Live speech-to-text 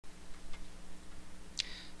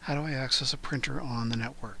How do I access a printer on the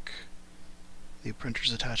network? The printer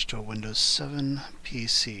is attached to a Windows 7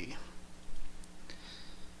 PC.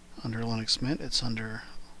 Under Linux Mint, it's under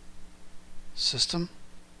System,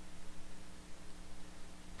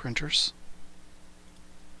 Printers,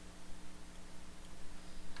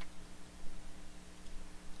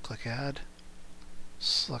 click Add,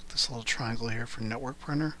 select this little triangle here for Network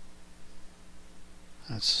Printer.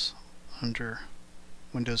 That's under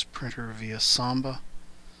Windows Printer via Samba.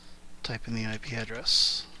 Type in the IP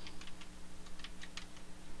address.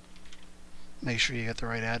 Make sure you get the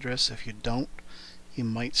right address. If you don't, you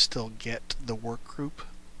might still get the work group,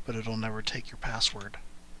 but it'll never take your password.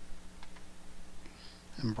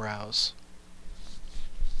 And browse.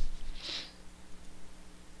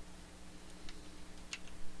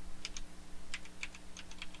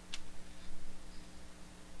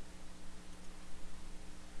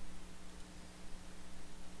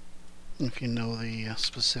 If you know the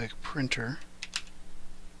specific printer,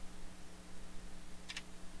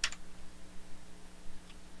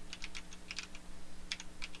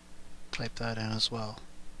 type that in as well.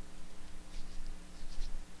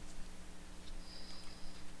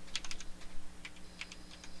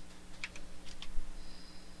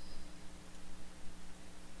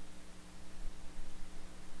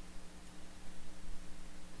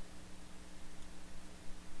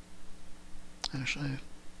 Actually,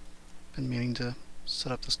 I've been meaning to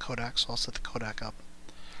set up this codec, so I'll set the codec up.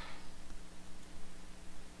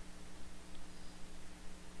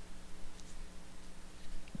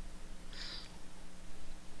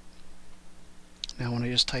 Now when I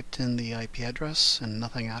just typed in the IP address and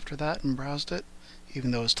nothing after that and browsed it,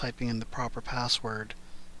 even though I was typing in the proper password,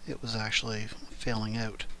 it was actually failing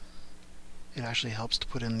out. It actually helps to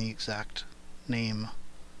put in the exact name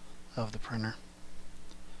of the printer.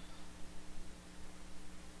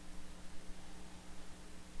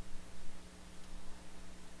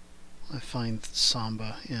 I find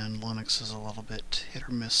Samba in Linux is a little bit hit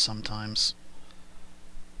or miss sometimes.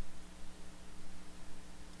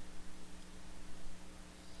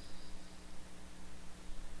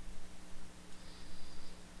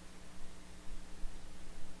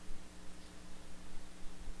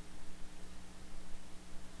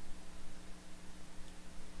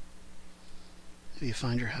 If you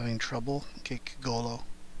find you're having trouble, get Gigolo.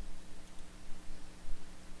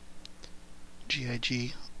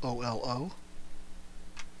 Gigolo.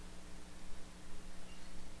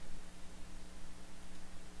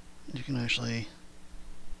 You can actually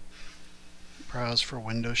browse for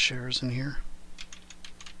Windows shares in here.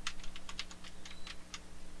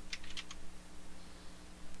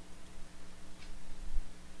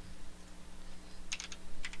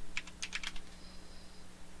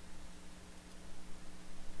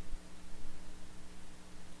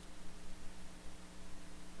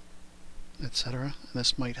 Etc. And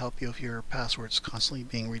this might help you if your password's constantly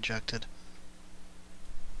being rejected.